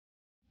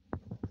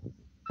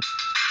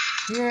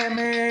Yeah,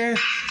 man.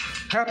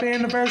 Happy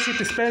anniversary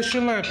to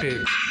Special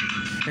Olympics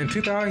in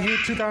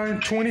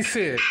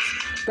 2026.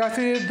 That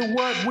is the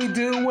what we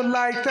do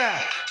like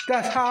that.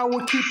 That's how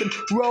we keep it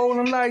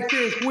rolling like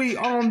this. We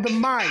on the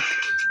mic.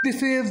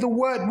 This is the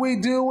what we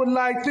do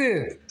like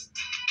this.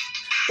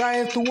 That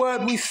is the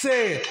word we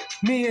said.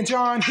 Me and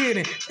John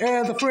Henning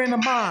as a friend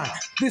of mine.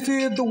 This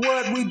is the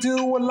word we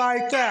do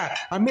like that.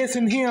 I'm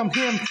missing him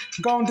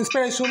going to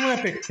Special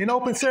Olympic in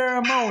open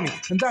ceremony.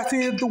 And that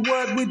is the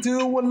word we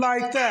do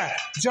like that.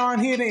 John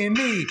Henning and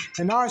me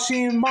and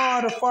Afshin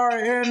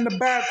Adhumifaer in the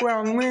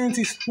background.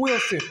 Lindsay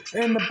Wilson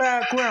in the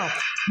background.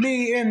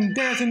 Me and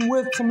dancing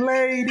with some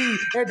lady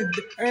at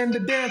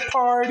the dance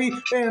party.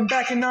 And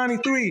back in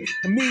 '93,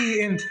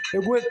 me and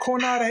with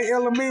Coronado Heights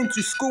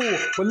Elementary School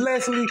with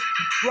Leslie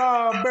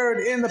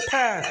Robert in the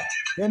past.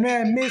 And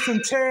then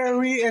missing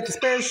Terry at the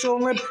Special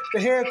Olympics, the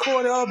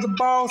headquarters of the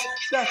boss.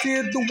 That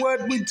is the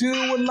word we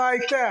do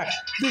like that.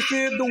 This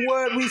is the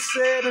word we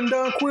said and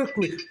done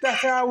quickly.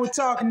 That's how we're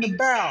talking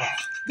about.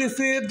 This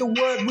is the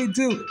word we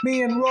do.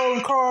 Me and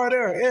Roland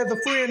Carter as a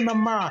friend of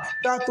mine.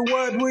 That's the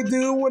word we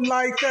do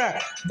like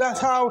that. That's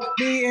how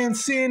me and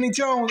Cindy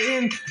Jones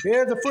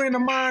as a friend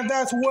of mine.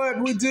 That's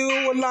what we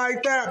do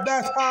like that.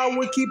 That's how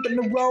we're keeping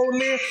the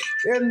rolling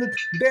in the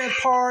dance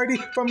party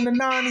from the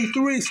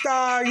 '93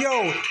 style.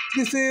 Yo,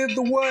 this is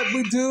the word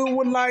we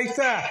do like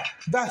that.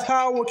 That's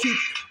how we keep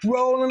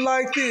rolling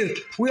like this.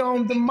 We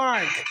on the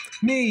mic.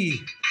 Me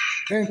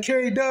and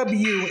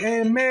KW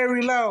and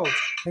Mary Lowe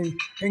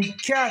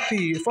and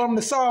Cathy from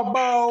the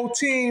softball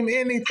team,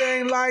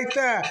 anything like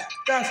that.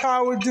 That's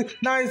how we do.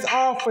 Nice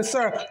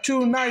officer,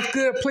 two nice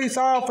good police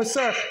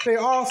officer. They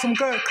awesome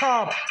good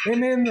cop,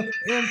 and then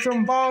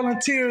some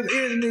volunteers,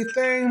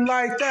 anything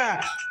like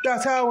that.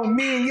 That's how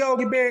me and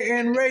Yogi Bear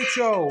and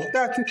Rachel.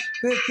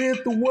 This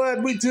is the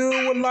word we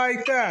do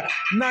like that.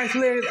 Nice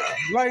lady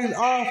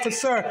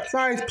officer,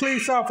 nice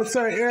police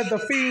officer as a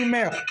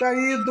female. That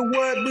is the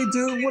word we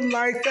do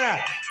like that.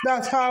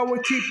 That's how we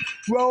keep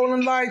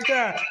rolling like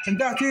that. And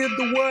that is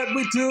the word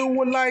we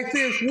do like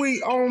this.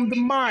 We on the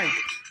mic.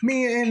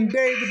 Me and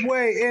David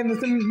Way and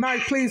the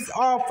nice police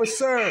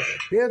officer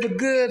is a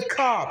good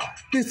cop.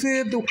 This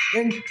is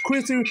and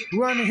Christy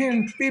running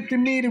him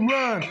 50-meter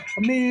run,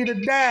 a meter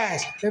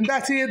dash. And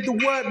that is the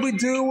what we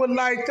do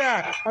like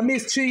that. I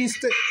miss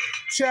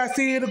Chad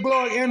Steven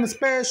Ogurek in the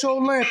Special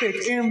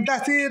Olympics. And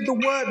that is the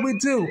what we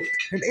do.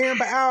 And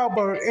Amber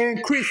Albert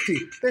and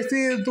Christy. This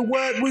is the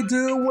what we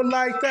do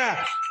like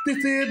that.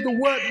 This is the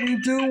what we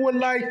do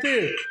like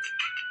this.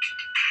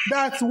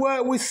 That's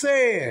what we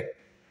said.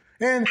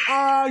 And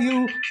all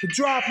you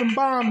dropping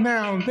bombs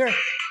now. There,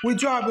 we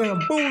dropping a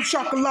boom,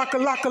 shaka laka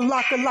laka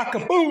laka laka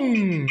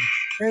boom.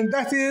 And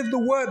that is the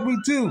what we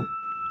do.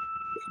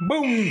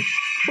 Boom,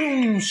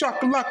 boom,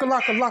 shaka laka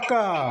laka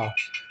laka.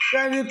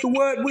 That is the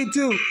what we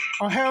do.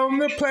 I'm having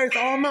the place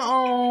on my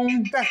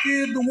own. That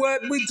is the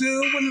what we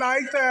do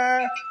like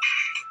that.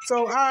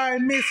 So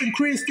I'm missing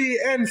Christy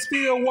and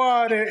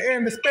Stillwater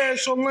and the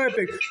Special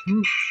Olympics.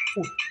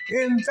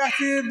 And that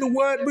is the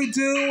what we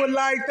do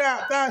like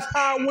that. That's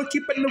how we're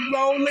keeping the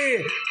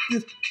rolling.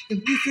 This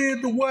is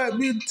the what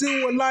we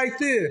do like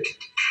this.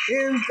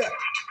 And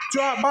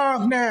drop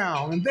bombs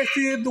now. And this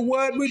is the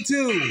what we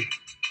do.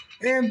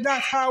 And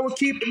that's how we're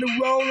keeping the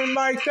rolling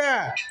like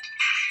that.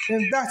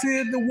 And that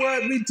is the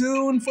what we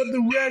doing for the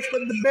rest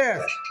of the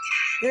best.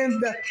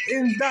 And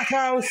that's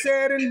how it's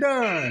said and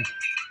done.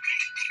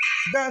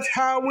 That's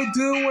how we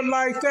do it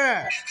like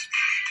that.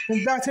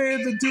 And that's how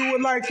to do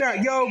it like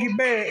that. Yogi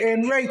Bear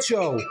and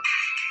Rachel.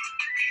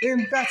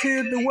 And that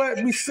is the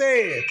what we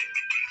said.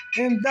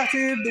 And that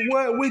is the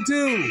what we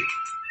do.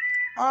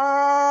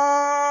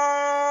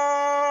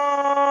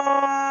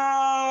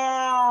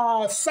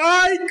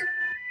 Psych!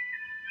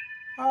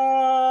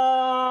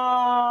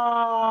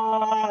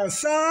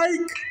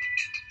 Psych!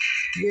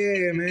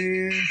 Yeah,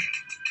 man.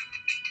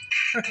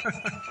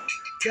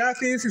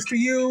 Cathy, this is for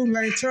you,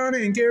 like Turner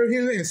and Gary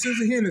Henderson and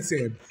Susan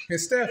Henderson and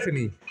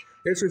Stephanie.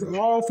 This is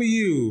all for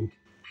you.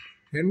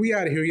 And we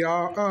out of here,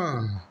 y'all.